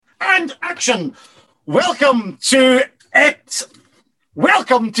and action. Welcome to it.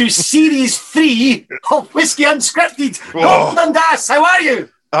 Welcome to Series 3 of Whiskey Unscripted. Gordon Dundas, how are you?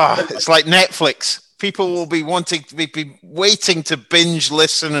 It's like Netflix. People will be waiting to binge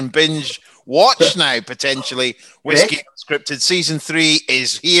listen and binge watch now, potentially. Whiskey Unscripted Season 3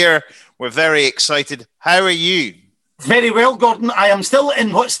 is here. We're very excited. How are you? Very well, Gordon. I am still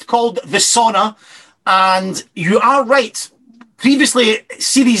in what's called the sauna, and you are right. Previously,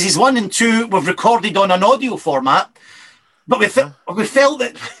 Series 1 and 2 we've recorded on an audio format, but we felt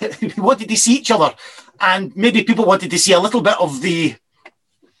that we wanted to see each other, and maybe people wanted to see a little bit of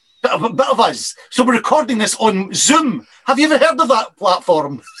us. So we're recording this on Zoom. Have you ever heard of that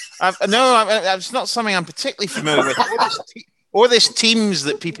platform? No, it's not something I'm particularly familiar with. Or this Teams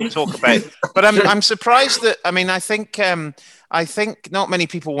that people talk about. But I'm surprised that, I think not many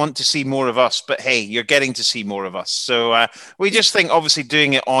people want to see more of us, but hey, you're getting to see more of us. So we just think obviously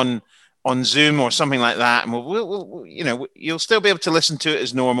doing it on Zoom or something like that, and we'll you'll still be able to listen to it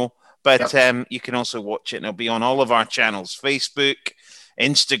as normal, but you can also watch it, and it'll be on all of our channels: Facebook,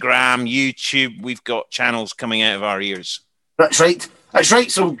 Instagram, YouTube. We've got channels coming out of our ears. That's right.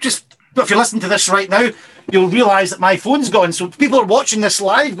 So just if you're listening to this right now, you'll realise that my phone's gone. So people are watching this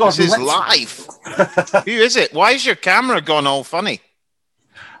live. This is live. Who is it? Why is your camera gone all funny?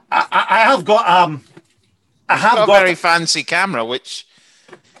 I have got a very fancy camera, which.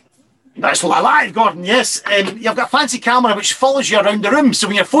 That's what I like, Gordon. Yes, you've got a fancy camera which follows you around the room. So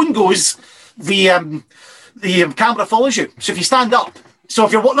when your phone goes, the camera follows you. So if you stand up. So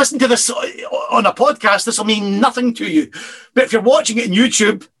if you're listening to this on a podcast, this will mean nothing to you. But if you're watching it on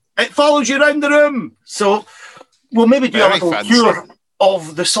YouTube, it follows you around the room. So we'll maybe do a little tour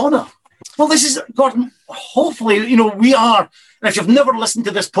of the sauna. Well, this is, Gordon, hopefully, we are, and if you've never listened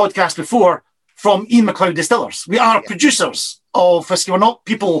to this podcast before, from Ian McLeod Distillers, we are producers of whiskey. We're not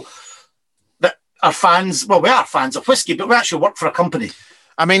people that are fans. Well, we are fans of whiskey, but we actually work for a company.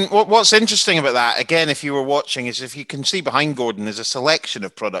 I mean, what's interesting about that, again, if you were watching, is if you can see behind Gordon, there's a selection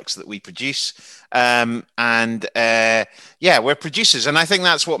of products that we produce. We're producers. And I think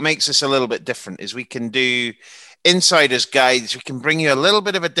that's what makes us a little bit different, is we can do insider's guides. We can bring you a little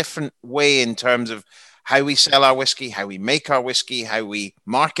bit of a different way in terms of how we sell our whiskey, how we make our whiskey, how we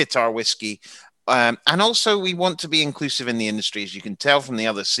market our whiskey. And also we want to be inclusive in the industry. As you can tell from the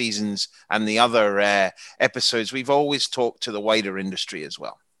other seasons and the other episodes, we've always talked to the wider industry as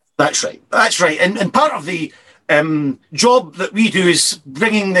well. That's right. And part of the job that we do is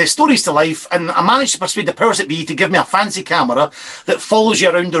bringing the stories to life. And I managed to persuade the powers that be to give me a fancy camera that follows you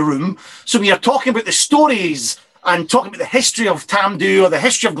around the room. So we are talking about the stories and talking about the history of Tamdhu or the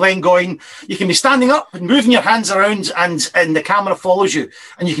history of Glengoyne. You can be standing up and moving your hands around, and the camera follows you,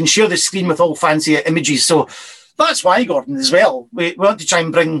 and you can share the screen with all fancy images. So that's why, Gordon, as well, we want to try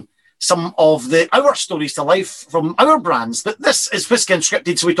and bring some of our stories to life from our brands. But this is Whiskey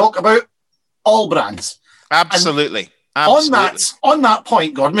Unscripted, so we talk about all brands. Absolutely. On that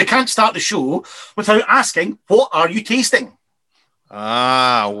point, Gordon, we can't start the show without asking, what are you tasting?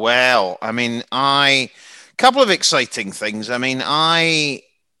 Well, couple of exciting things. Because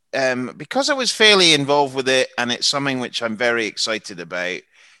I was fairly involved with it, and it's something which I'm very excited about.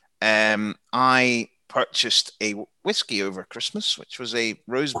 I purchased a whiskey over Christmas, which was a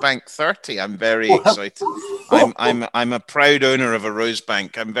Rosebank 30. I'm very excited. I'm a proud owner of a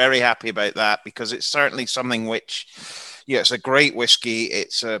Rosebank. I'm very happy about that, because it's certainly something which, it's a great whiskey.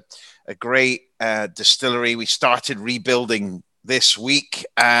 It's a great distillery. We started rebuilding this week,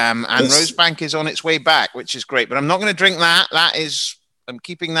 and Rosebank is on its way back, which is great. But I'm not going to drink that. I'm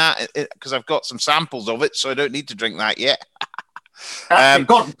keeping that because I've got some samples of it, so I don't need to drink that yet.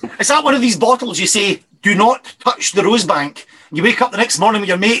 God, is that one of these bottles you say, do not touch the Rosebank? You wake up the next morning with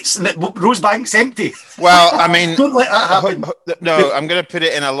your mates and the Rosebank's empty. Well, don't let that happen. No, I'm going to put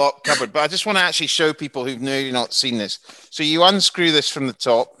it in a locked cupboard, but I just want to actually show people who've maybe not seen this. So you unscrew this from the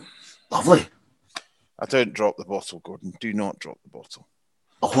top. Lovely. I don't drop the bottle, Gordon. Do not drop the bottle.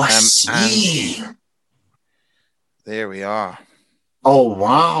 Oh, I see. There we are. Oh,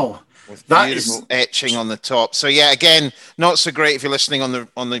 wow. With beautiful etching on the top. So, yeah, again, not so great if you're listening on the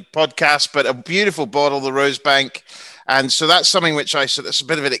podcast, but a beautiful bottle, the Rosebank. And so that's something which that's a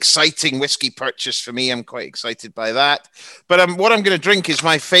bit of an exciting whiskey purchase for me. I'm quite excited by that. But what I'm going to drink is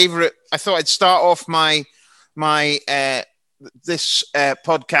my favorite. I thought I'd start off my this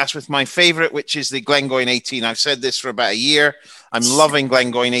podcast with my favorite, which is the Glengoyne 18. I've said this for about a year. I'm loving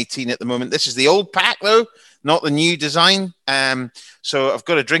Glengoyne 18 at the moment. This is the old pack, though, not the new design. So I've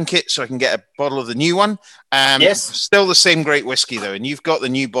got to drink it so I can get a bottle of the new one. Yes. Still the same great whiskey, though, and you've got the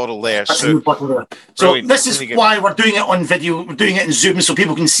new bottle there. That's the new bottle there. So this is really why we're doing it on video. We're doing it in Zoom so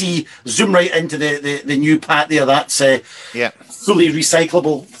people can zoom right into the new pack there. That's fully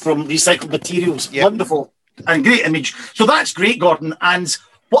recyclable from recycled materials. Yep. Wonderful and great image. So that's great, Gordon. And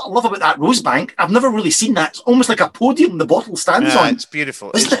what I love about that Rosebank, I've never really seen that. It's almost like a podium the bottle stands on. It's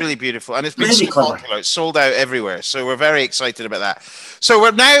beautiful. It's really beautiful. And it's been really popular. It's sold out everywhere. So we're very excited about that. So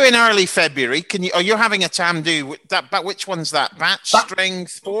we're now in early February. You're having a Tamdhu. But which one's that? Batch string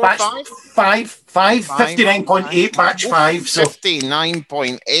 4, batch 5? 5, 59.8, batch 5. So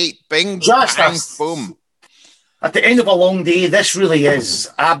 59.8. Bing, bang, boom. At the end of a long day, this really is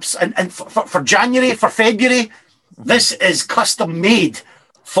and for January, for February, this is custom made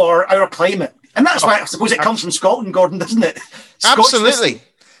for our climate. And that's why I suppose it comes from Scotland, Gordon, doesn't it? Absolutely.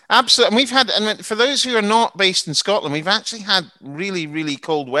 Absolutely. And for those who are not based in Scotland, we've actually had really, really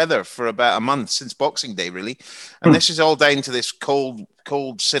cold weather for about a month since Boxing Day, really. And this is all down to this cold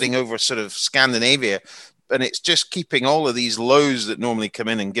sitting over sort of Scandinavia. And it's just keeping all of these lows that normally come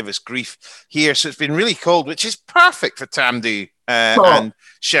in and give us grief here. So it's been really cold, which is perfect for Tamdhu and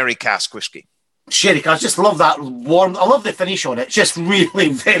sherry cask whiskey. Sherry, I just love that warm. I love the finish on it. It's just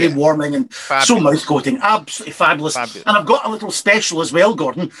really very warming and so mouth-coating. Absolutely fabulous. And I've got a little special as well,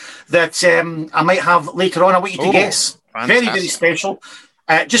 Gordon, that I might have later on. I want you to guess. Fantastic. Very, very special.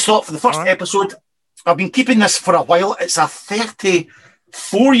 Just thought for the first episode, I've been keeping this for a while. It's a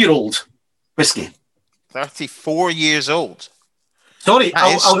 34-year-old whiskey. 34 years old. Sorry,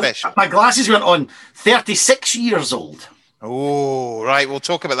 my glasses went on. 36 years old. Oh, right. We'll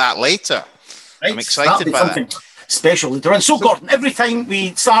talk about that later. Right. I'm excited by that. Special later on. So, Gordon, every time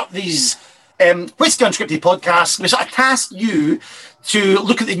we start these Whiskey Unscripted podcasts, we sort of task you to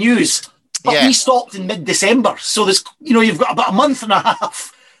look at the news. But we stopped in mid-December. So, there's, you've got about a month and a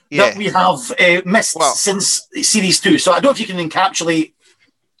half that we have missed since Series 2. So, I don't know if you can encapsulate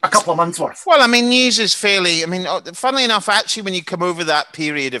a couple of months worth. Well, news is fairly, funnily enough, actually, when you come over that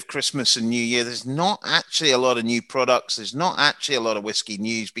period of Christmas and New Year, there's not actually a lot of new products. There's not actually a lot of whiskey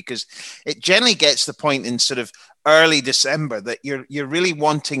news because it generally gets to the point in sort of early December that you're really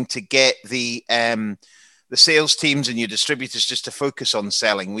wanting to get the sales teams and your distributors just to focus on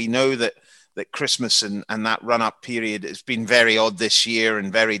selling. We know that Christmas and that run-up period has been very odd this year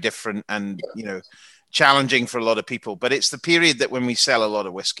and very different and, challenging for a lot of people, but it's the period that when we sell a lot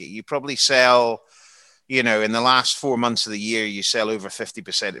of whiskey, you probably sell, in the last 4 months of the year, you sell over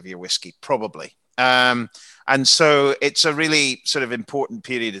 50% of your whiskey, probably. And so it's a really sort of important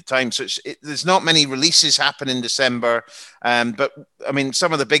period of time. So there's not many releases happen in December. But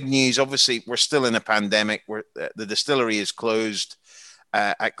some of the big news, obviously, we're still in a pandemic where the distillery is closed.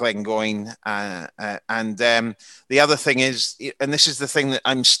 At Glengoyne. And the other thing is, and this is the thing that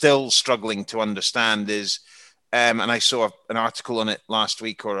I'm still struggling to understand is, and I saw an article on it last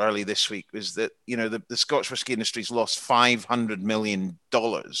week or early this week, was that, the Scotch whisky industry's lost $500 million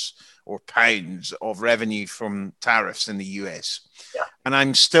or pounds of revenue from tariffs in the US. Yeah. And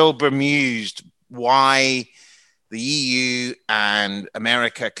I'm still bemused why the EU and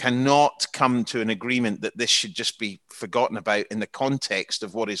America cannot come to an agreement that this should just be forgotten about in the context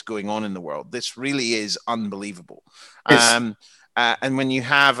of what is going on in the world. This really is unbelievable. Yes. And when you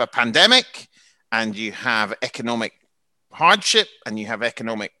have a pandemic and you have economic hardship and you have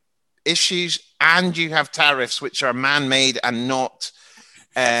economic issues and you have tariffs, which are man-made and not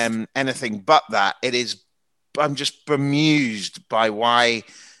anything but that, I'm just bemused by why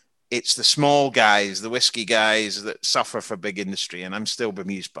it's the small guys, the whiskey guys that suffer for big industry. And I'm still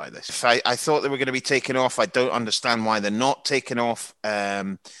bemused by this. If I thought they were going to be taken off. I don't understand why they're not taken off.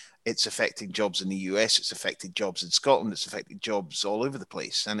 It's affecting jobs in the US. It's affecting jobs in Scotland. It's affecting jobs all over the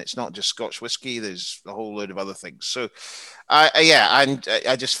place. And it's not just Scotch whiskey. There's a whole load of other things. So,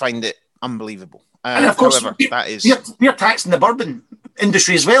 I just find it unbelievable. And of course, however, that is we're taxing the bourbon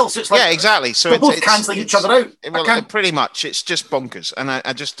industry as well. So it's like exactly. So we're both cancelling each other out. Well, pretty much, it's just bonkers, and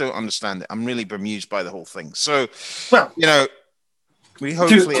I just don't understand it. I'm really bemused by the whole thing. So, we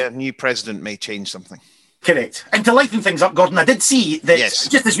hopefully a new president may change something. Correct. And to lighten things up, Gordon, I did see that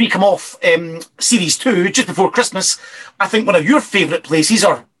just as we come off Series 2, just before Christmas, I think one of your favourite places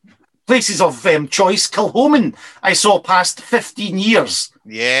or places of choice, Kilchoman, I saw past 15 years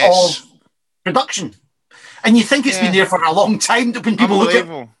of production. And you think it's been there for a long time. When people look at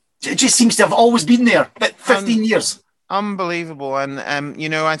it, it just seems to have always been there, but 15 years. Unbelievable. And,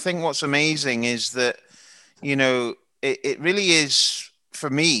 I think what's amazing is that, it really is for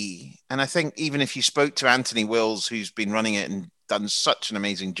me. And I think even if you spoke to Anthony Wills, who's been running it and done such an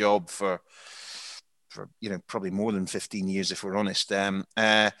amazing job for probably more than 15 years, if we're honest.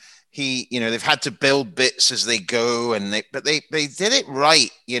 They've had to build bits as they go, but they did it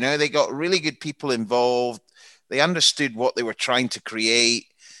right. They got really good people involved. They understood what they were trying to create.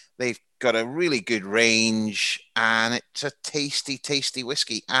 They've got a really good range, and it's a tasty, tasty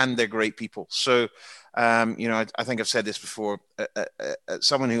whiskey, and they're great people. So, I think I've said this before.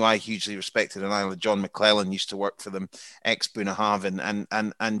 Someone who I hugely respected in Ireland, John McClellan, used to work for them, ex-Bunnahabhain,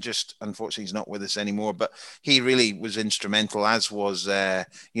 and just unfortunately he's not with us anymore. But he really was instrumental, as was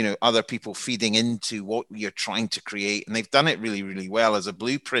other people feeding into what you're trying to create, and they've done it really, really well as a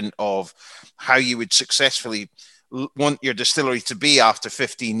blueprint of how you would successfully want your distillery to be after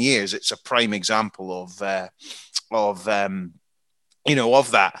 15 years. It's a prime example of that.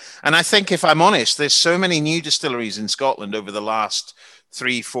 And I think, if I'm honest, there's so many new distilleries in Scotland over the last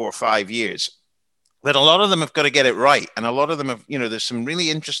 3, 4, 5 years that a lot of them have got to get it right. And a lot of them have, there's some really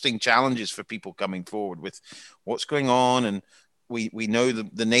interesting challenges for people coming forward with what's going on. And we know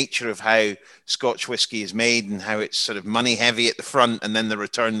the nature of how Scotch whiskey is made and how it's sort of money heavy at the front and then the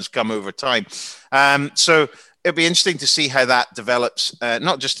returns come over time. So it'll be interesting to see how that develops,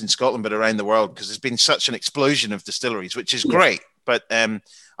 not just in Scotland, but around the world, because there's been such an explosion of distilleries, which is great. But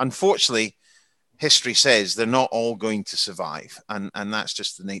unfortunately, history says they're not all going to survive. And that's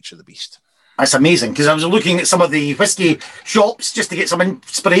just the nature of the beast. That's amazing, because I was looking at some of the whiskey shops just to get some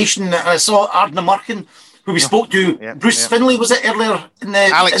inspiration. I saw Ardnamurchan, who we spoke to. Bruce Finlay, was it, earlier in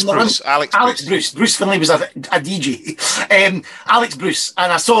the... Alex Bruce. Bruce Finlay was a DJ. Alex Bruce.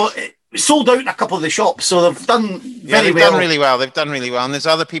 And I saw... sold out in a couple of the shops, so they've done very well. They've done really well. And there's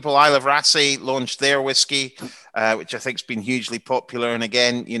other people. Isle of Raasay launched their whiskey, which I think has been hugely popular. And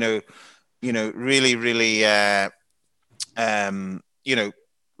again, really, really,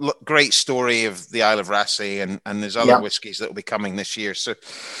 great story of the Isle of Raasay, and there's other whiskies that will be coming this year. So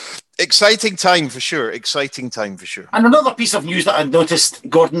exciting time for sure. And another piece of news that I noticed,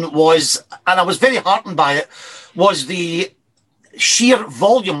 Gordon, was, and I was very heartened by it, was the sheer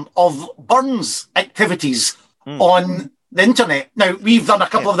volume of Burns activities on the internet. Now, we've done a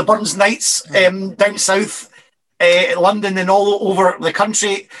couple of the Burns nights down south, London and all over the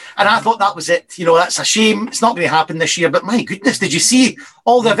country, and I thought that was it. That's a shame it's not going to happen this year, but my goodness, did you see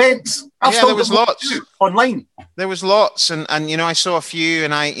all the events? There was lots online. There was lots, and I saw a few,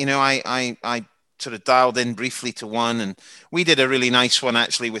 and I sort of dialed in briefly to one, and we did a really nice one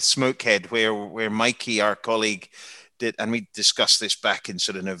actually with Smokehead, where Mikey, our colleague, did, and we discussed this back in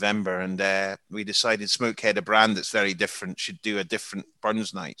sort of November, and we decided Smokehead, a brand that's very different, should do a different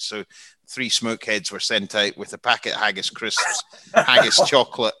Burns night. So 3 Smokeheads were sent out with a packet of haggis crisps, haggis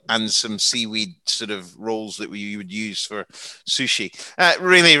chocolate, and some seaweed sort of rolls that we would use for sushi.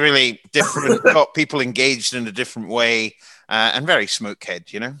 Really, really different, got people engaged in a different way, and very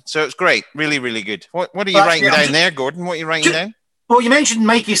Smokehead, So it's great, really, really good. What are you writing down there, Gordon? What are you writing down? Well, you mentioned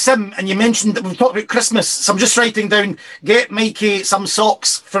Mikey Sim, and you mentioned that we've talked about Christmas, so I'm just writing down, get Mikey some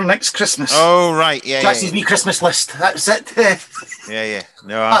socks for next Christmas. Oh, right, yeah. That's his wee Christmas list. That's it. Yeah.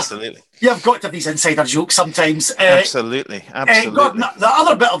 No, absolutely. You've got to have these insider jokes sometimes. Absolutely. Gordon, the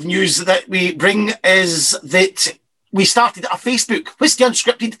other bit of news that we bring is that we started a Facebook, Whiskey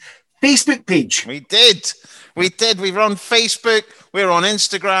Unscripted Facebook page. We did. We were on Facebook. We're on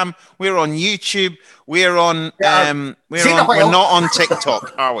Instagram. We're on YouTube. We're on. We're not on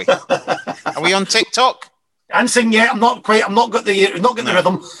TikTok, are we? Are we on TikTok? Answering, I'm not got the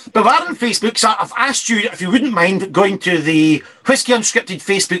rhythm. But we're on Facebook, so I've asked you if you wouldn't mind going to the Whiskey Unscripted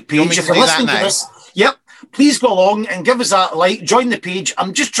Facebook page. If you're listening to this, please go along and give us a like, join the page.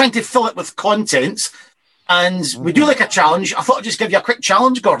 I'm just trying to fill it with content. And we do like a challenge. I thought I'd just give you a quick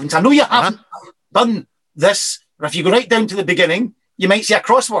challenge, Gordon. I know you haven't done this, but if you go right down to the beginning, you might see a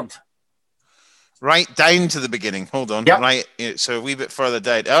crossword. Right down to the beginning. Hold on. Yep. Right. So a wee bit further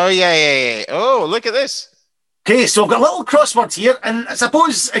down. Oh, yeah. Oh, look at this. Okay, so I've got a little crossword here, and I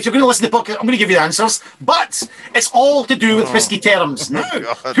suppose if you're going to listen to the podcast, I'm going to give you the answers, but it's all to do with whiskey terms. Now,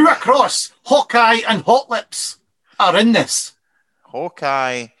 who across Hawkeye and Hot Lips are in this?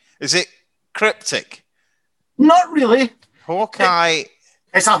 Hawkeye. Is it cryptic? Not really. Hawkeye.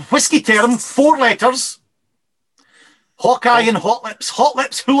 It's a whiskey term, 4 letters. Hawkeye and Hot Lips. Hot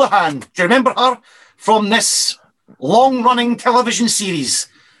Lips Houlihan. Do you remember her from this long-running television series?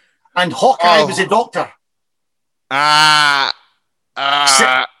 And Hawkeye was a doctor.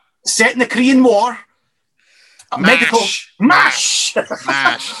 Set in the Korean War. Medical. MASH!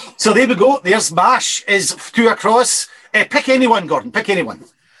 So there we go. There's MASH is 2 across. Pick anyone, Gordon. Pick anyone.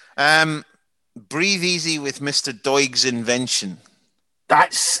 Breathe easy with Mr. Doig's invention.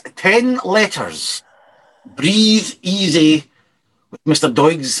 That's 10 letters. Breathe easy with Mr.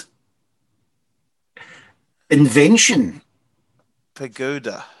 Doig's invention.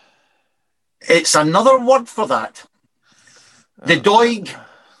 Pagoda. It's another word for that. The Doig,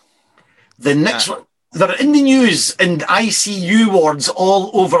 the next one. They're in the news in ICU wards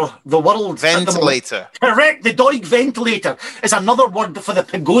all over the world. Ventilator. Correct. The Doig ventilator is another word for the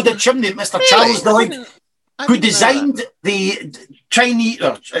pagoda chimney. Mr. Charles Doig, who designed the Chinese,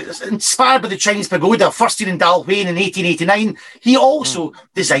 inspired by the Chinese pagoda, first seen in Dalhousie in 1889. He also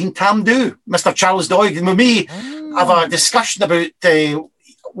designed Tamdhu, Mr. Charles Doig. And we may have a discussion about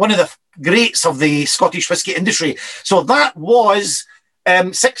one of the greats of the Scottish whisky industry. So that was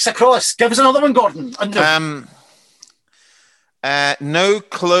 6 across. Give us another one, Gordon. No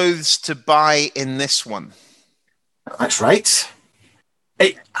clothes to buy in this one. That's right.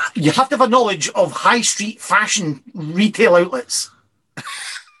 You have to have a knowledge of high street fashion retail outlets.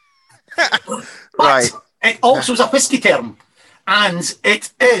 Right. It also is a whisky term. And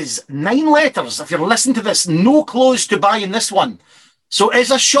it is 9 letters. If you're listening to this, no clothes to buy in this one. So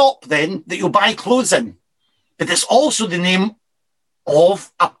it's a shop then that you'll buy clothes in. But it's also the name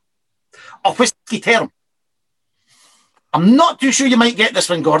of a whisky term. I'm not too sure you might get this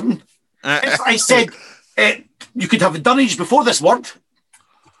one, Gordon. If I said you could have Dunnage before this word.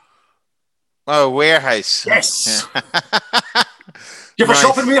 Oh, warehouse. Yes. Yeah. You ever Nice.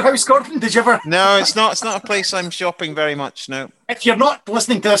 shop in warehouse, Gordon? Did you ever? No, it's not. It's not a place I'm shopping very much. No. If you're not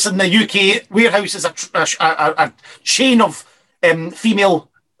listening to this in the UK, warehouse is a chain of female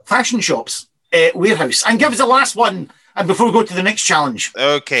fashion shops. Warehouse. And give us the last one, and before we go to the next challenge.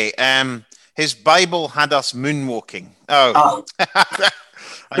 Okay. His Bible had us moonwalking. Oh.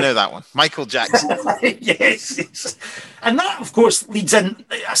 I know that one. Michael Jackson. yes. And that, of course, leads in,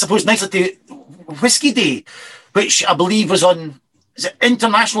 I suppose, nicely to Whisky Day, which I believe was on, is it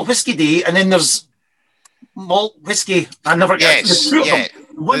International Whisky Day? And then there's malt whiskey. I never get Yes, the two of yeah. them.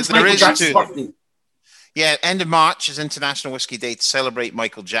 One's There Michael is Jackson's two. birthday. Yeah, end of March is International Whiskey Day to celebrate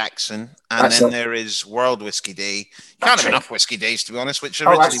Michael Jackson. And That's then it. there is World Whiskey Day. You That's can't have right. enough whiskey days, to be honest, which Oh,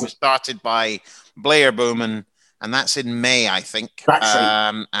 originally that's was started by Blair Bowman. And that's in May, I think. That's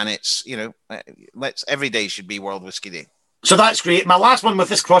right. And it's, every day should be World Whiskey Day. So that's great. My last one with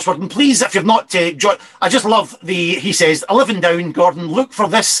this crossword, and please, if you've not joined, I just love he says, 11 down, Gordon, look for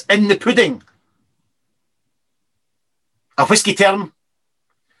this in the pudding. A whisky term.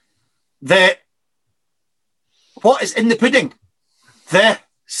 What is in the pudding?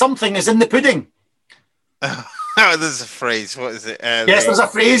 Something is in the pudding. Oh, there's a phrase. What is it? Yes, there's a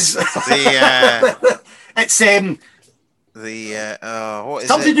phrase. It's what is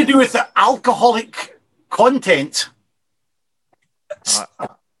something it? to do with the alcoholic content.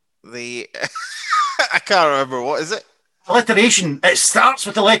 I can't remember. What is it? Alliteration. It starts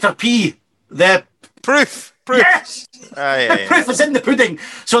with the letter P. The Proof. yes. Yeah. Proof is in the pudding.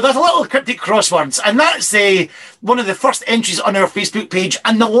 So there's a little cryptic crosswords, and that's one of the first entries on our Facebook page.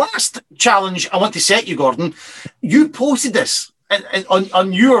 And the last challenge I want to set you, Gordon, you posted this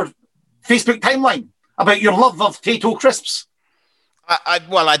on your Facebook timeline about your love of Tayto crisps. I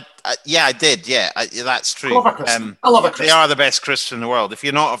did. Yeah, that's true. I love a crisp. I love a crisp. They are the best crisps in the world. If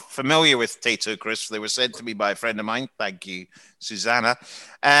you're not familiar with Tayto crisps, they were sent to me by a friend of mine. Thank you, Susanna.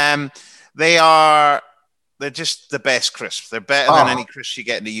 They're just the best crisps. They're better than any crisps you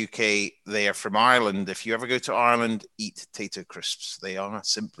get in the UK. They are from Ireland. If you ever go to Ireland, eat Tayto crisps. They are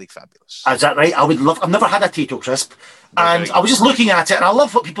simply fabulous. Is that right? I've never had a Tayto crisp, and I was just looking at it, and I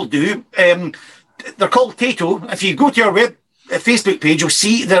love what people do. They're called Tayto. If you go to our Facebook page, you'll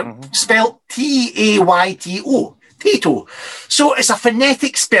see they're spelled Tayto. Tayto. So it's a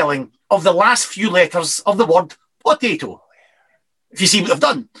phonetic spelling of the last few letters of the word potato. If you see what they've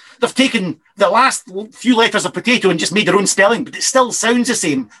done, they've taken the last few letters of potato and just made their own spelling, but it still sounds the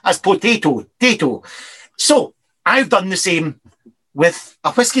same as potato, Tayto. So I've done the same with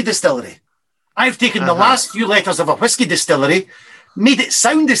a whisky distillery. I've taken the last few letters of a whisky distillery, made it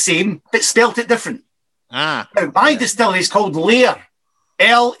sound the same, but spelt it different. Now, my distillery is called Layer,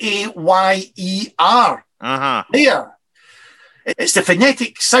 Layer. Layer. It's the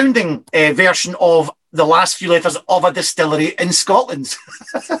phonetic sounding version of the last few letters of a distillery in Scotland.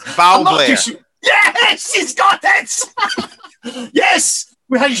 Balblair. Sure. Yes, he's got it. Yes,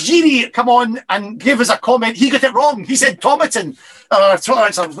 we had Giri come on and give us a comment. He got it wrong. He said Tomatin.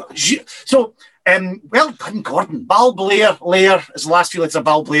 So, well done, Gordon. Balblair, Layer is the last few letters of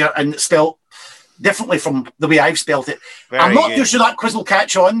Balblair, and it's spelled differently from the way I've spelled it. Very I'm not good. too sure that quiz will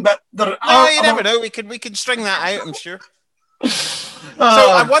catch on, but there No, you never know. We can string that out, I'm sure.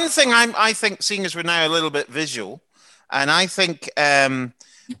 One thing I think, seeing as we're now a little bit visual, and I think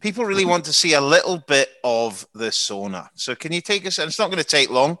people really want to see a little bit of the sauna. So can you take us, and it's not going to take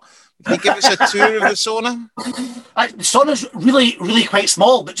long, can you give us a tour of the sauna? The sauna's really, really quite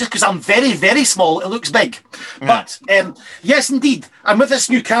small, but just because I'm very, very small, it looks big. Yeah. But yes, indeed. And with this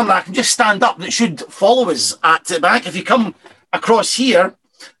new camera, I can just stand up and it should follow us at the back. If you come across here,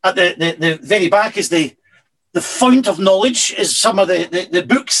 at the very back is the fount of knowledge, is some of the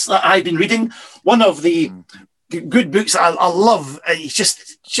books that I've been reading. One of the good books I love, it's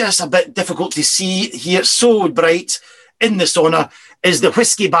just a bit difficult to see here, so bright in the sauna, is The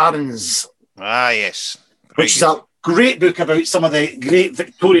Whiskey Barons. Ah, yes. Which is a great book about some of the great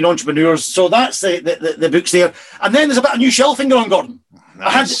Victorian entrepreneurs. So that's the books there. And then there's a bit of new shelving going on, Gordon. Nice. I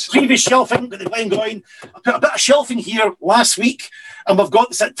had previous shelving with the Glengoyne. I put a bit of shelving here last week, and we've got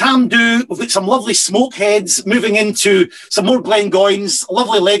this at Tamdhu. We've got some lovely smoke heads moving into some more Glengoynes,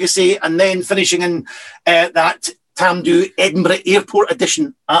 lovely legacy, and then finishing in that Tamdhu Edinburgh Airport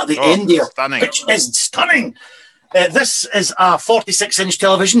edition at the end there, stunning. Which is stunning. This is a 46-inch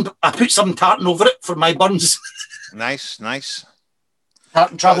television. I put some tartan over it for my burns. Nice.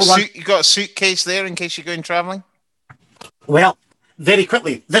 Tartan travel one. You got a suitcase there in case you're going travelling? Well, very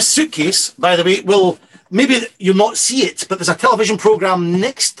quickly, this suitcase, by the way, will, maybe you'll not see it, but there's a television programme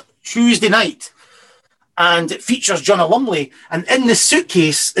next Tuesday night, and it features John Lumley, and in the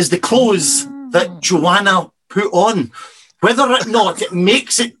suitcase is the clothes that Joanna put on. Whether or not it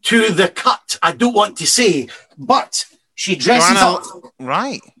makes it to the cut, I don't want to say, but she dresses up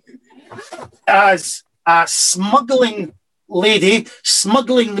as a smuggling lady,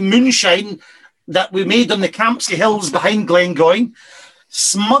 smuggling the moonshine that we made on the Campsie Hills behind Glengoyne,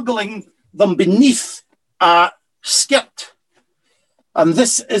 smuggling them beneath a skirt. And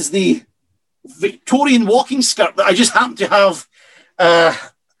this is the Victorian walking skirt that I just happen to have a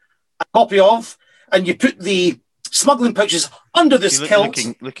copy of, and you put the smuggling pouches under this kilt.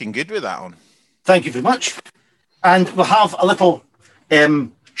 Looking good with that on. Thank you very much. And we'll have a little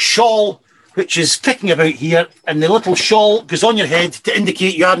shawl which is kicking about here, and the little shawl goes on your head to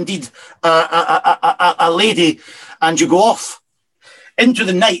indicate you are indeed a lady, and you go off into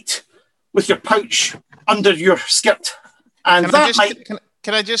the night with your pouch under your skirt. And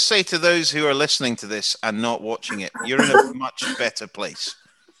can I just say to those who are listening to this and not watching it, you're in a much better place.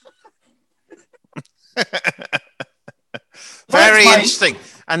 Very interesting.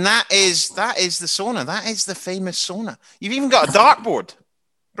 And that is the sauna. That is the famous sauna. You've even got a dartboard.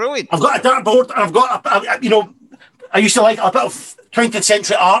 Brilliant. I've got a dartboard, and I've got I used to like a bit of 20th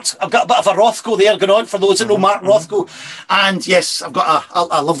century art. I've got a bit of a Rothko there going on for those that know Mark Rothko. And yes, I've got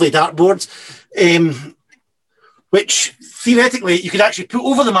a lovely dartboard, which theoretically you could actually put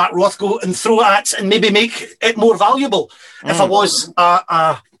over the Mark Rothko and throw at and maybe make it more valuable if I was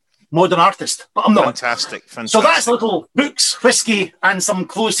a modern artist, but I'm not. Fantastic. So that's little books, whiskey, and some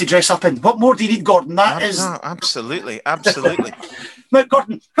clothes to dress up in. What more do you need, Gordon? Absolutely. Now,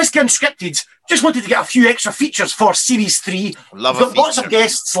 Gordon, Whiskey Unscripted, just wanted to get a few extra features for Series 3. We've got lots of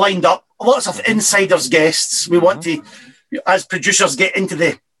guests lined up, lots of insiders guests. We want to, as producers, get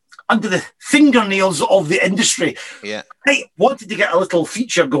into under the fingernails of the industry. Yeah. I wanted to get a little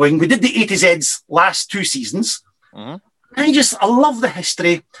feature going. We did the A to Z's last 2 seasons. I love the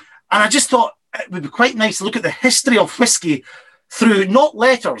history, and I just thought it would be quite nice to look at the history of whiskey through not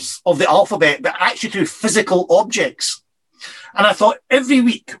letters of the alphabet, but actually through physical objects. And I thought every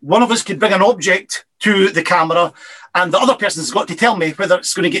week one of us could bring an object to the camera, and the other person's got to tell me whether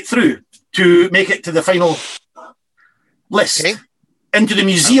it's going to get through to make it to the final list into the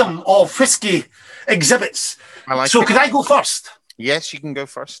Museum of Whiskey exhibits. Could I go first? Yes, you can go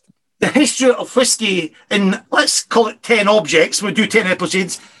first. The history of whiskey in, let's call it 10 objects. We'll do 10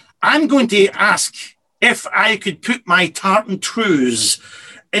 episodes. I'm going to ask if I could put my tartan trews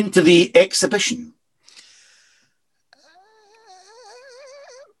into the exhibition.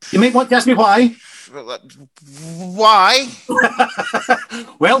 You might want to ask me why. Why?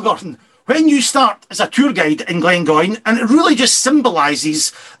 Well, Gordon, when you start as a tour guide in Glengoyne, and it really just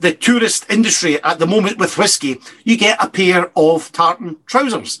symbolises the tourist industry at the moment with whiskey, you get a pair of tartan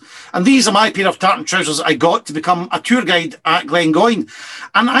trousers. And these are my pair of tartan trousers I got to become a tour guide at Glengoyne.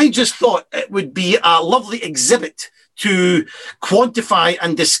 And I just thought it would be a lovely exhibit to quantify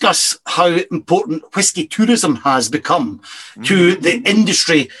and discuss how important whiskey tourism has become to the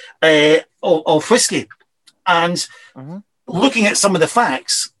industry of whiskey. And looking at some of the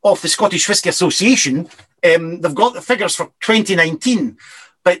facts of the Scottish Whisky Association, they've got the figures for 2019,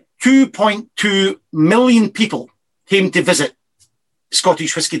 but 2.2 million people came to visit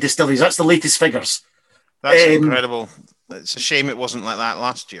Scottish whisky distilleries. That's the latest figures. That's incredible. It's a shame it wasn't like that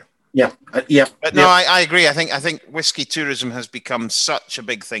last year. Yeah. But no, I agree. I think whiskey tourism has become such a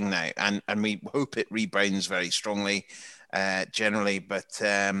big thing now, and we hope it rebounds very strongly, generally. But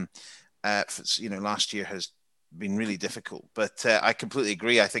last year has been really difficult. But I completely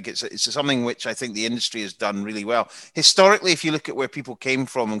agree. I think it's something which I think the industry has done really well. Historically, if you look at where people came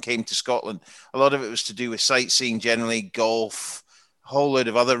from and came to Scotland, a lot of it was to do with sightseeing, generally golf, a whole load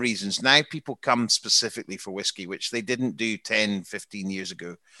of other reasons. Now people come specifically for whiskey, which they didn't do 10, 15 years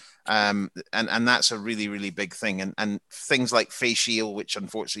ago. And that's a really, really big thing. And things like Facial, which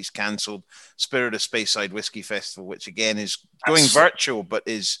unfortunately is cancelled, Spirit of Speyside Whiskey Festival, which again is going virtual but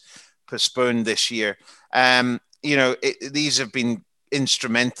is postponed this year. These have been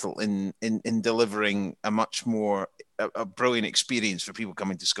instrumental in delivering a much more a brilliant experience for people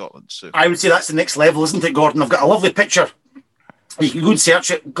coming to Scotland. So I would say that's the next level, isn't it, Gordon? I've got a lovely picture. You can go and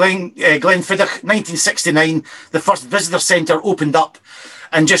search it. Glenfiddich, 1969, the first visitor centre opened up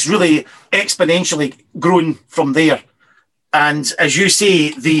and just really exponentially grown from there. And as you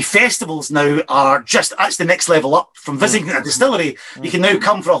say, the festivals now are that's the next level up. From visiting a distillery, you can now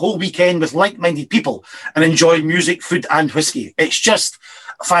come for a whole weekend with like-minded people and enjoy music, food and whiskey. It's just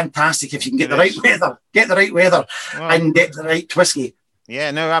fantastic if you can get the right weather, and get the right whiskey.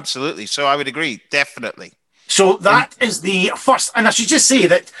 Yeah, no, absolutely. So I would agree, definitely. So that is the first, and I should just say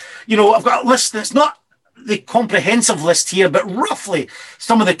that, I've got a list that's not the comprehensive list here, but roughly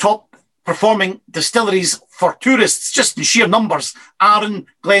some of the top performing distilleries for tourists, just in sheer numbers: Arran,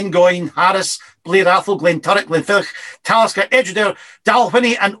 Glengoyne, Harris, Blair Athol, Glenturret, Glenfiddich, Talisker, Edgeworth,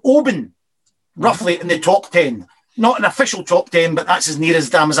 Dalwhinnie and Oban, roughly in the top 10. Not an official top 10, but that's as near as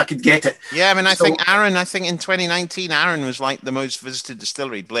damn as I could get it. Yeah, I mean, I think in 2019, Arran was like the most visited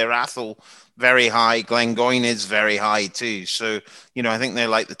distillery. Blair Athol, very high. Glengoyne is very high too. So, I think they're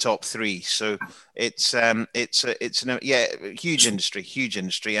like the top 3. So it's huge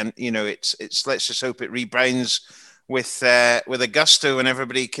industry. And, it's let's just hope it rebounds with a gusto and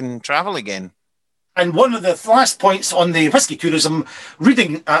everybody can travel again. And one of the last points on the whiskey tourism,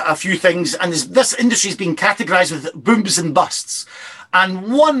 reading a few things, and this industry has been categorised with booms and busts. And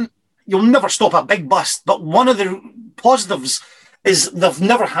you'll never stop a big bust, but one of the positives is they've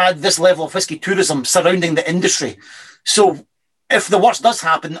never had this level of whiskey tourism surrounding the industry. So if the worst does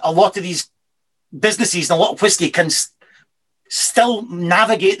happen, a lot of these businesses and a lot of whiskey can still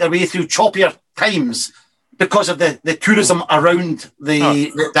navigate their way through choppier times because of the tourism around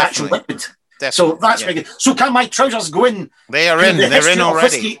the actual liquid. Definitely. So that's very good. So can my trousers go in? They are in. They're in already.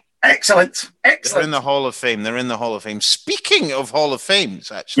 Whiskey? Excellent. They're in the Hall of Fame. Speaking of Hall of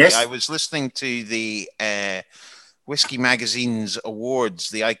Fames, actually, yes. I was listening to the Whiskey Magazine's awards,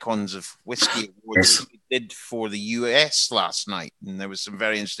 the Icons of Whiskey Awards that we did for the US last night, and there was some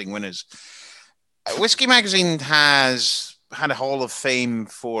very interesting winners. Whiskey Magazine has had a Hall of Fame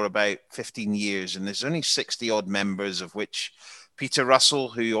for about 15 years, and there's only 60-odd members, of which Peter Russell,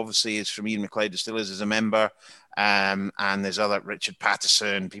 who obviously is from Ian MacLeod Distillers, is a member, and there's other Richard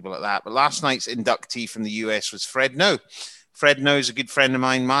Patterson, people like that. But last night's inductee from the US was Fred Noe. Fred Noe is a good friend of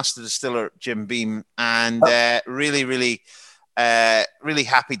mine, master distiller at Jim Beam, and really, really, really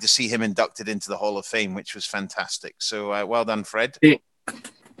happy to see him inducted into the Hall of Fame, which was fantastic. So well done, Fred.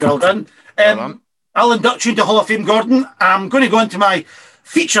 Well done. I'll induct you into Hall of Fame, Gordon. I'm going to go into my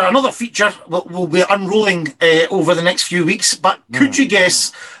feature. Another feature will be unrolling over the next few weeks. But could you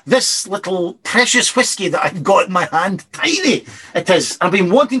guess this little precious whiskey that I've got in my hand? Tiny it is. I've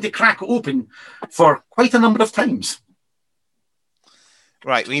been wanting to crack it open for quite a number of times.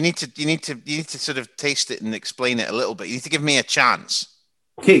 Right. Well, you need to sort of taste it and explain it a little bit. You need to give me a chance.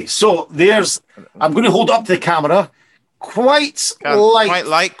 Okay. So I'm going to hold it up to the camera. Quite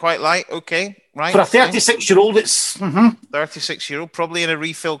light. Okay. Right. For a 36-year-old, it's 36-year-old, probably in a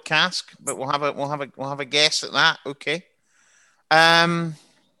refill cask, but we'll have a guess at that. Okay.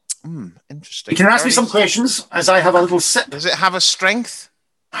 Interesting. You can ask me some questions as I have a little sip. Does it have a strength?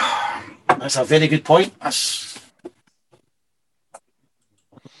 That's a very good point.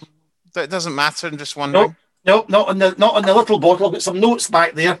 It doesn't matter. I'm just wondering. No, not on the little bottle. I've got some notes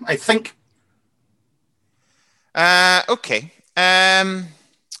back there, I think. Okay.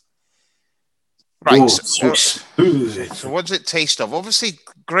 Right. So what does it taste of? Obviously,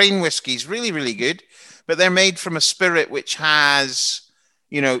 grain whiskey is really, really good, but they're made from a spirit which has,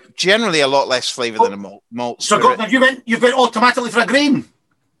 generally a lot less flavour than a malt spirit. So, Gordon, you've went automatically for a grain?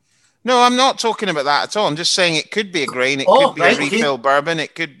 No, I'm not talking about that at all. I'm just saying it could be a grain. It could be a refill bourbon.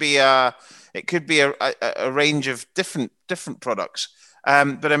 It could be a range of different products.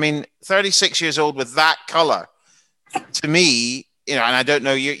 But I mean, 36 years old with that colour, to me, and I don't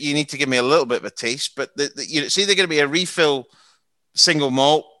know. You need to give me a little bit of a taste, but it's either going to be a refill single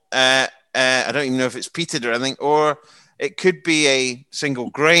malt. I don't even know if it's peated or anything, or it could be a single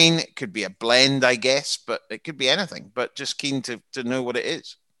grain. It could be a blend, I guess, but it could be anything. But just keen to know what it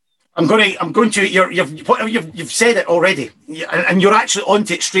is. I'm going to. You've said it already, and you're actually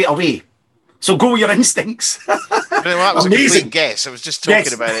onto it straight away. So go with your instincts. Well, that was amazing. A complete guess. I was just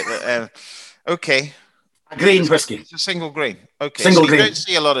talking about it. But, okay. A grain whiskey. It's a single grain. Okay. Single grain. You don't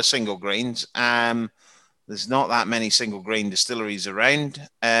see a lot of single grains. There's not that many single grain distilleries around.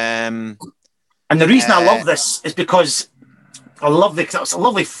 And the reason I love this is because I love it's a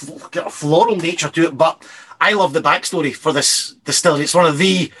lovely floral nature to it, but I love the backstory for this distillery. It's one of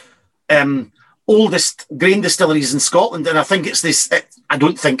the oldest grain distilleries in Scotland, and I think it's this. I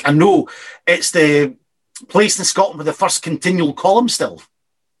know it's the place in Scotland where the first continual column still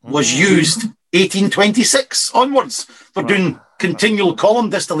was used 1826 onwards for doing continual column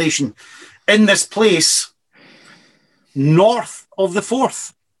distillation in this place north of the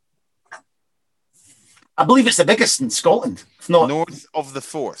Forth. I believe it's the biggest in Scotland, if not north of the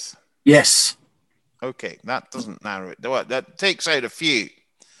Forth. Yes. Okay, that doesn't narrow it. That takes out a few.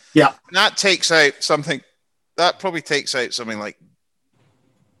 Yeah. That takes out something. That probably takes out something like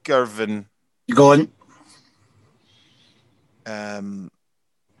Girvan. Go on.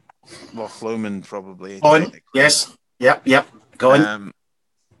 Loch Lomond, probably. On. Yes. Yep. Go on.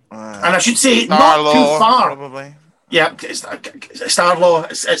 And I should say, Starlaw, not too far. Probably. Yeah,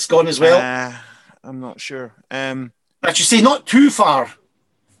 Starlaw, it's gone as well. I'm not sure. I should say, not too far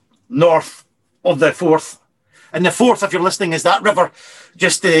north of the Forth. And the Forth, if you're listening, is that river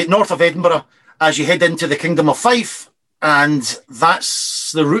just north of Edinburgh as you head into the Kingdom of Fife. And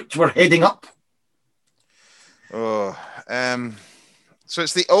that's the route we're heading up. Oh, so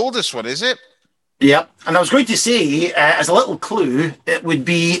it's the oldest one, is it? Yeah. And I was going to say, as a little clue, it would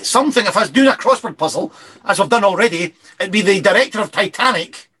be something, if I was doing a crossword puzzle, as we've done already, it'd be the director of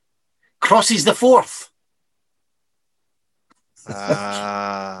Titanic crosses the Forth.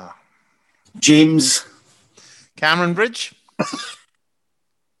 James Cameron Bridge.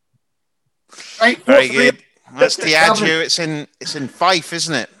 Right, very good. That's Diageo. It's in Fife,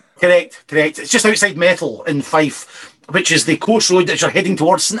 isn't it? Correct. It's just outside Methil in Fife, which is the coast road that you're heading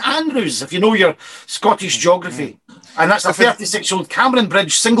towards St Andrews, if you know your Scottish geography. And that's a 36-year-old Cameron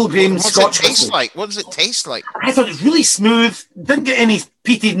Bridge single grain Scotch. What does it taste like? I thought it was really smooth. Didn't get any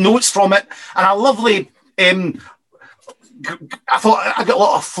peated notes from it, and a lovely. I thought I got a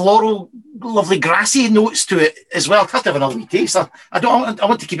lot of floral, lovely grassy notes to it as well. I'd have to have another wee taste. I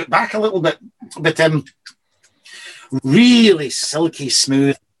want to keep it back a little bit, but really silky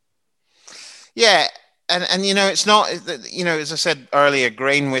smooth. Yeah, and it's not, as I said earlier,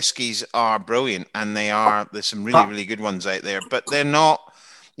 grain whiskies are brilliant, and there's some really good ones out there, but they're not.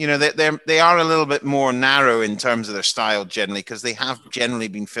 They are a little bit more narrow in terms of their style generally, because they have generally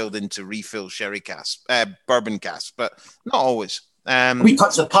been filled into refill sherry casks, bourbon casks, but not always. We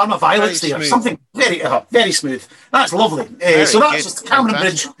touched the Parma Violets there, something very smooth. That's lovely. So that's just Cameron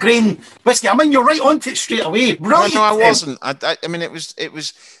Bridge grain whiskey. I mean, you're right onto it straight away. Brilliant. No, I wasn't. I mean, it was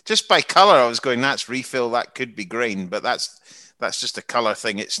just by colour. I was going, that's refill. That could be grain, but that's just a colour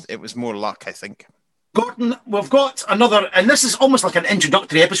thing. It was more luck, I think. Gordon, we've got another, and this is almost like an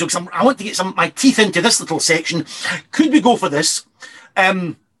introductory episode, because I want to get my teeth into this little section. Could we go for this?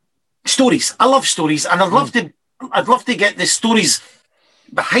 Stories. I love stories, and I'd love to get the stories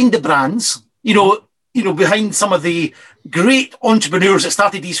behind the brands, behind some of the great entrepreneurs that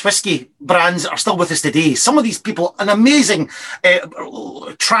started these whiskey brands that are still with us today. Some of these people, an amazing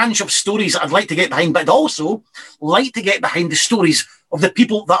tranche of stories I'd like to get behind, but I'd also like to get behind the stories of the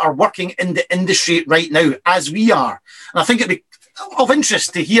people that are working in the industry right now, as we are. And I think it'd be of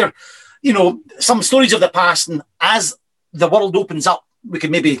interest to hear, some stories of the past, and as the world opens up, we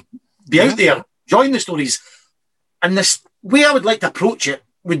can maybe be out there, join the stories. And this way I would like to approach it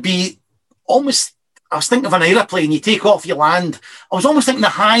would be almost, I was thinking of an aeroplane, you take off, you land. I was almost thinking the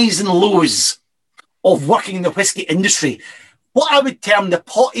highs and lows of working in the whiskey industry. What I would term the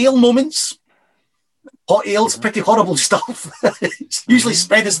pot ale moments. Pot ale's pretty horrible stuff. It's usually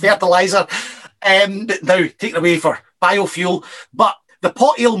spread as fertiliser. Now, taken away for biofuel. But the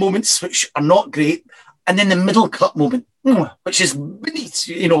pot ale moments, which are not great, and then the middle cut moment, which is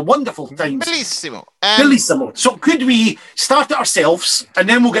wonderful times. Bellissimo. Bellissimo. So could we start it ourselves, and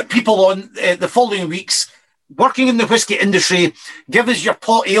then we'll get people on the following weeks working in the whiskey industry. Give us your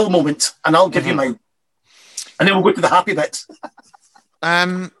pot ale moment, and I'll give you mine. And then we'll go to the happy bits.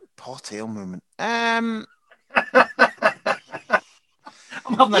 Pot ale moment.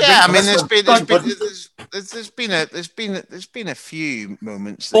 I'm having a Yeah, drink. I mean, there's been a few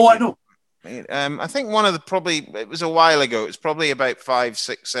moments. That I know. I think one of it was a while ago. It was probably about 5,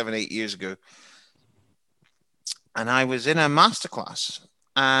 6, 7, 8 years ago, and I was in a masterclass,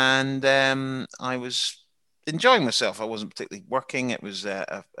 and I was enjoying myself. I wasn't particularly working. It was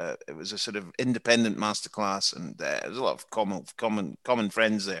a sort of independent masterclass, and there was a lot of common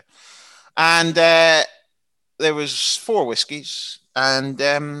friends there, and there was 4 whiskies, and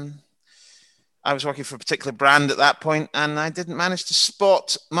I was working for a particular brand at that point, and I didn't manage to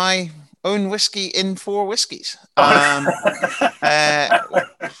spot my own whiskey in 4 whiskies.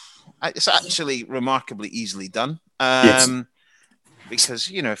 It's actually remarkably easily done. Yes.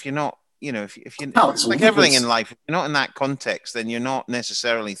 Because, if you're not, if you it's like everything in life, if you're not in that context, then you're not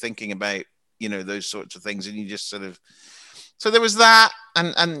necessarily thinking about, those sorts of things, and you just sort of. So there was that,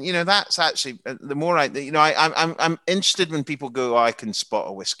 and that's actually the more I'm interested when people go, I can spot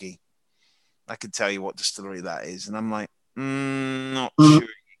a whiskey. I can tell you what distillery that is, and I'm like, not sure you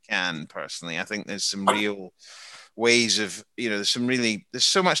can personally. I think there's some real ways of, there's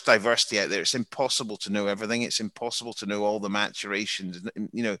so much diversity out there. It's impossible to know everything. It's impossible to know all the maturations.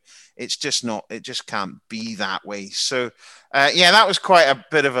 It's just not. It just can't be that way. So, that was quite a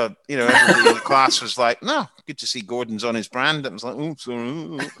bit of a, everybody in the class was like, no, good to see Gordon's on his brand. It was like, oh,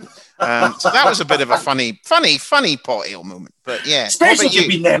 sorry. So that was a bit of a funny pot ale moment. But yeah, especially if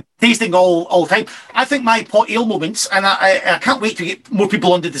you've been tasting all the time. I think my pot ale moments, and I can't wait to get more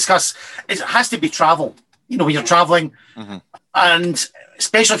people on to discuss. It has to be travel. When you're traveling, and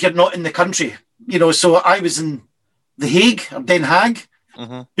especially if you're not in the country, so I was in The Hague or Den Haag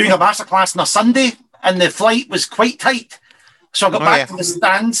doing a masterclass on a Sunday, and the flight was quite tight. So I got back to the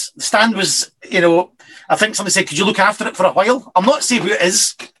stands. The stand was, I think somebody said, could you look after it for a while? I'm not saying who it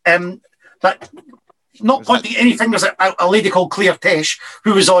is, but not pointing any fingers at a lady called Claire Tesh,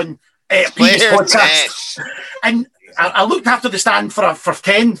 who was on a previous podcast. And I looked after the stand for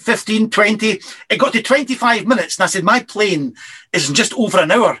 10, 15, 20. It got to 25 minutes, and I said, my plane is in just over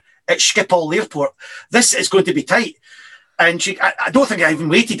an hour at Schiphol Airport. This is going to be tight. And I don't think I even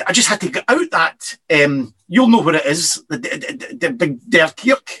waited. I just had to get out that, you'll know where it is, the big Der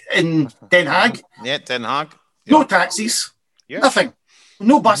Kirk in Den Haag. Yeah, Den Haag. Yeah. No taxis, nothing.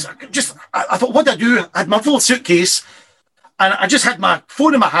 No bus. I thought, what do I do? I had my full suitcase, and I just had my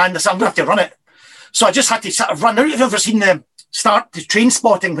phone in my hand. I said, I'm going to have to run it. So I just had to sort of run out. Have you ever seen the train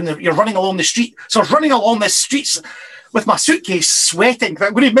spotting when you're running along the street? So I was running along the streets with my suitcase, sweating.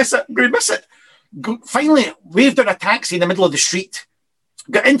 I'm going to miss it. Finally, waved down a taxi in the middle of the street.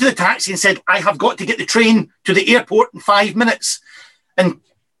 Got into the taxi and said, I have got to get the train to the airport in 5 minutes. And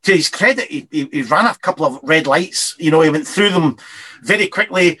to his credit, he ran a couple of red lights. He went through them very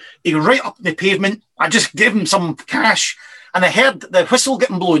quickly. He got right up the pavement. I just gave him some cash, and I heard the whistle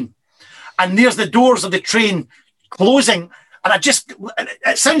getting blown. And there's the doors of the train closing. And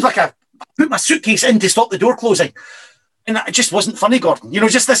it sounds like I put my suitcase in to stop the door closing. And it just wasn't funny, Gordon.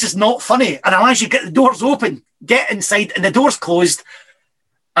 This is not funny. And I managed to get the doors open, get inside, and the doors closed.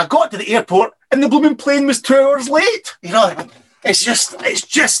 I got to the airport, and the blooming plane was 2 hours late. It's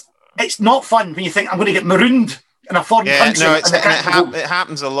not fun when you think I'm going to get marooned in a foreign country. No, it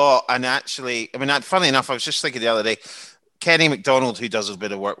happens a lot. And actually, funny enough, I was just thinking the other day, Kenny McDonald, who does a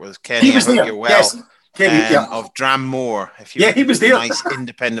bit of work with Kenny, he was there. You're well, yes. Kenny, of Dramore. If you he was there. Nice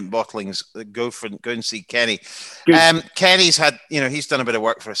independent bottlings, go and see Kenny. Kenny's had, he's done a bit of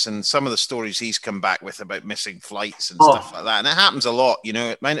work for us, and some of the stories he's come back with about missing flights and stuff like that. And it happens a lot.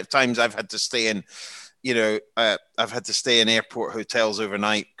 The amount of times I've had to stay in, I've had to stay in airport hotels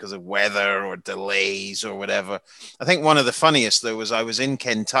overnight because of weather or delays or whatever. I think one of the funniest though was I was in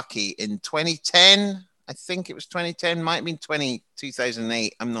Kentucky in 2010. I think it was 2010, might have been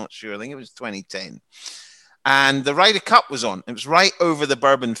 2008. I'm not sure. I think it was 2010. And the Ryder Cup was on. It was right over the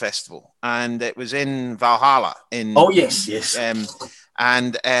Bourbon Festival. And it was in Valhalla. Yes. I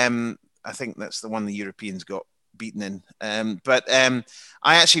think that's the one the Europeans got beaten in. But I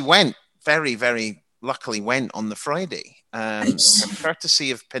actually went, very, very luckily went on the Friday.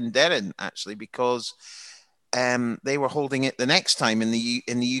 Courtesy of Penderyn, actually, because... they were holding it the next time in the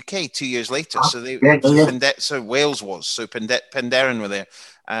UK 2 years later. So Wales was. So Penderyn were there.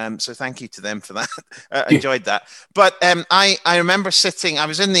 So thank you to them for that. Enjoyed that. But I remember I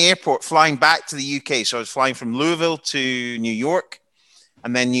was in the airport flying back to the UK. So I was flying from Louisville to New York,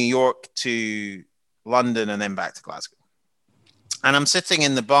 and then New York to London, and then back to Glasgow. And I'm sitting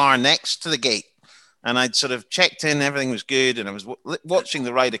in the bar next to the gate, and I'd sort of checked in, everything was good, and I was watching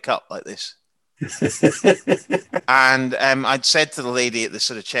the Ryder Cup like this. And I'd said to the lady at the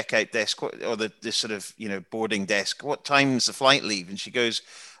sort of checkout desk, or the sort of, boarding desk, what time's the flight leave? And she goes,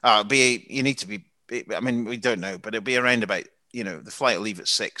 you need to be, I mean, we don't know, but it'll be around about, the flight will leave at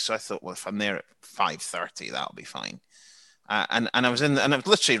 6. So I thought, well, if I'm there at 5:30, that'll be fine. And I was and I was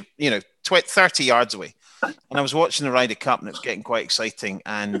literally, 30 yards away. And I was watching the Ryder Cup, and it was getting quite exciting.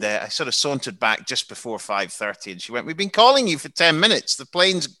 And I sort of sauntered back just before 5:30, and she went, "We've been calling you for 10 minutes. The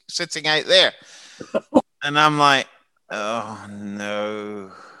plane's sitting out there." And I'm like, "Oh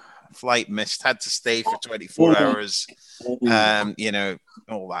no, flight missed. Had to stay for 24 hours."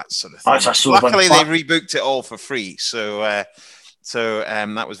 All that sort of thing. Luckily, they rebooked it all for free, so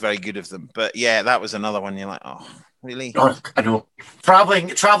that was very good of them. But yeah, that was another one. You're like, "Oh, really?" Oh, I know.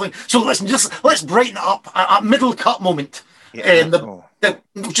 Traveling. So listen, let's brighten it up. A middle cut moment. Yeah.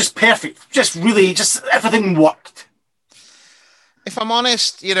 Just perfect. Just really, just everything worked. If I'm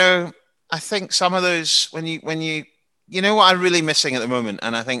honest, I think some of those when you what I'm really missing at the moment,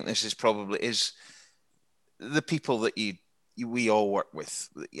 and I think this is probably the people that we all work with.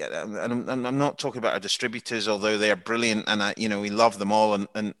 Yeah, and I'm not talking about our distributors, although they are brilliant, and we love them all, and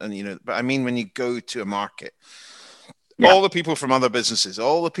but I mean when you go to a market. Yeah. All the people from other businesses,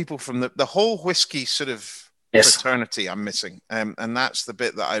 all the people from the whole whiskey sort of fraternity I'm missing. And that's the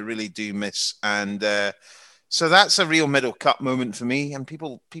bit that I really do miss. And so that's a real middle cut moment for me. And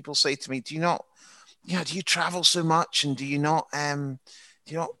people say to me, do you travel so much? And do you want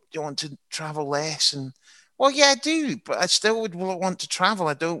to travel less? And well, yeah, I do, but I still would want to travel.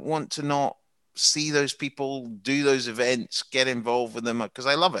 I don't want to not see those people, do those events, get involved with them, because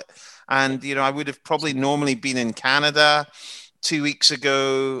I love it. And I would have probably normally been in Canada 2 weeks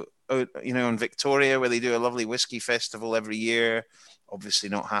ago, in Victoria, where they do a lovely whiskey festival every year. Obviously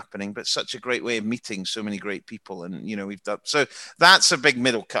not happening, but such a great way of meeting so many great people. And we've done so. That's a big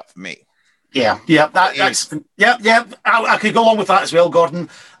middle cut for me. Yeah. I could go along with that as well, Gordon.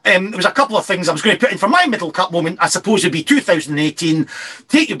 There was a couple of things I was going to put in for my middle cut moment. I suppose it'd be 2018.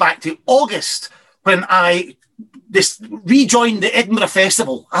 Take you back to August when I rejoined the Edinburgh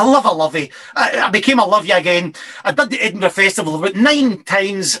Festival. I love it. I became a love you again. I did the Edinburgh Festival about 9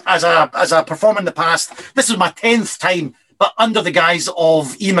 times as a performer in the past. This was my 10th time, but under the guise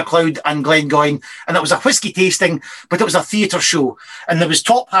of Ian McLeod and Glenn Goyne. And it was a whiskey tasting, but it was a theatre show. And there was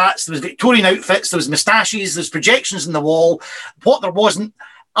top hats, there was Victorian outfits, there was moustaches, there was projections on the wall. What there wasn't,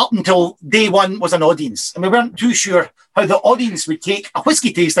 up until day one, was an audience. And we weren't too sure how the audience would take a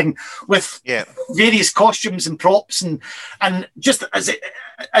whiskey tasting with various costumes and props. And just as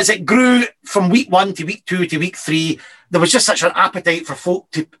it grew from week 1 to week 2 to week 3, there was just such an appetite for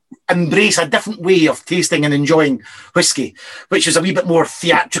folk to embrace a different way of tasting and enjoying whiskey, which is a wee bit more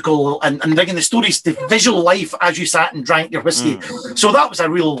theatrical and bringing the stories to visual life as you sat and drank your whiskey. So that was a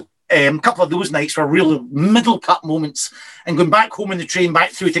real couple of those nights were real middle cut moments, and going back home in the train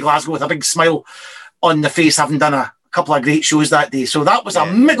back through to Glasgow with a big smile on the face, having done a couple of great shows that day. So that was a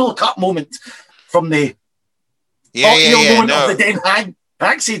middle cut moment from the moment of the Den Haag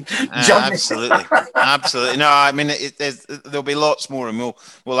taxi journey. Absolutely. No, I mean there'll be lots more, and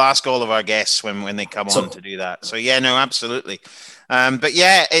we'll ask all of our guests when they come on to do that. So absolutely. But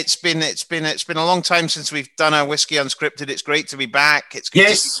yeah, it's been a long time since we've done a Whiskey Unscripted. It's great to be back. It's good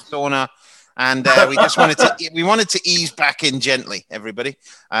to see Sona, and we just wanted to ease back in gently, everybody,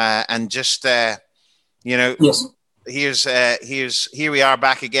 and just here we are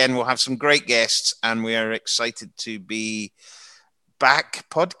back again. We'll have some great guests, and we are excited to be back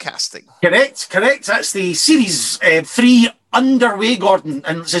podcasting. Correct. That's the series 3 underway, Gordon,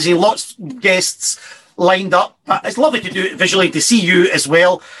 and as I say, lots of guests lined up. It's lovely to do it visually, to see you as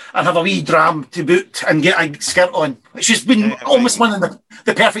well, and have a wee dram to boot and get a skirt on, which has been almost one of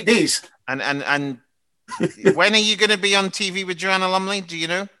the perfect days. And when are you going to be on TV with Joanna Lumley? Do you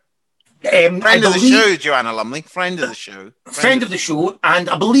know? Friend of the show, Joanna Lumley. Friend of the show. And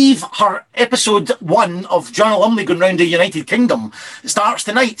I believe her episode 1 of Joanna Lumley going round the United Kingdom starts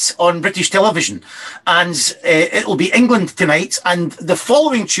tonight on British television. And it'll be England tonight. And the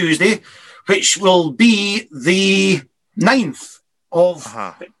following Tuesday, which will be the 9th of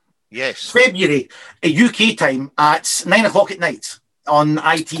February, UK time, at 9:00 at night on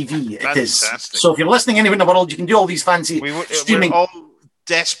ITV. It is. So if you're listening anywhere in the world, you can do all these fancy streaming. We're all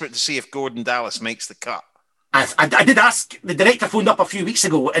desperate to see if Gordon Dallas makes the cut. I did ask. The director phoned up a few weeks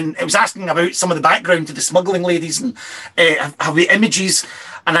ago, and it was asking about some of the background to the smuggling ladies and have the images.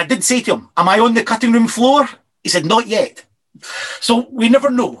 And I did say to him, "Am I on the cutting room floor?" He said, "Not yet." So we never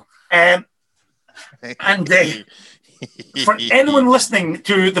know. For anyone listening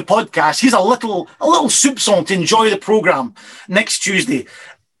to the podcast, here's a little soup song to enjoy the program next Tuesday.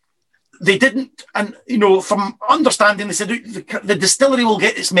 they didn't, and from understanding, they said the distillery will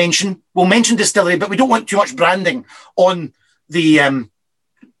get its mention. We'll mention distillery, but we don't want too much branding on the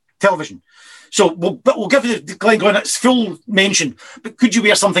television. So we'll give the Glengoyne its full mention. But could you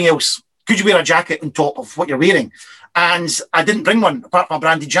wear something else? Could you wear a jacket on top of what you're wearing? And I didn't bring one apart from a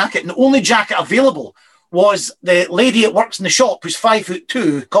branded jacket. And the only jacket available was the lady that works in the shop who's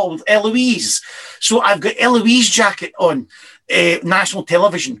 5'2", called Eloise. So I've got Eloise jacket on national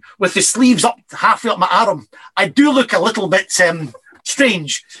television with the sleeves up halfway up my arm. I do look a little bit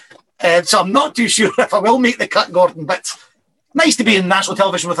strange, so I'm not too sure if I will make the cut, Gordon. But nice to be in national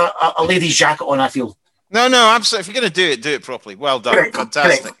television with a lady's jacket on, I feel. No, absolutely. If you're going to do it properly. Well done. Correct.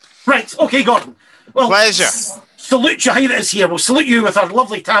 Fantastic. Correct. Right. Okay, Gordon. Well, pleasure. Salute Shahira is here. We'll salute you with our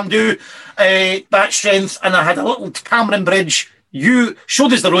lovely Tamdhu batch strength, and I had a little Cameron Bridge. You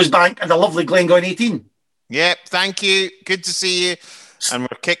showed us the Rosebank and a lovely Glengoyne 18. Yep, thank you. Good to see you. And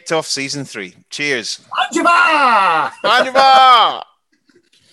we're kicked off season 3. Cheers. Anjaba! Anjaba!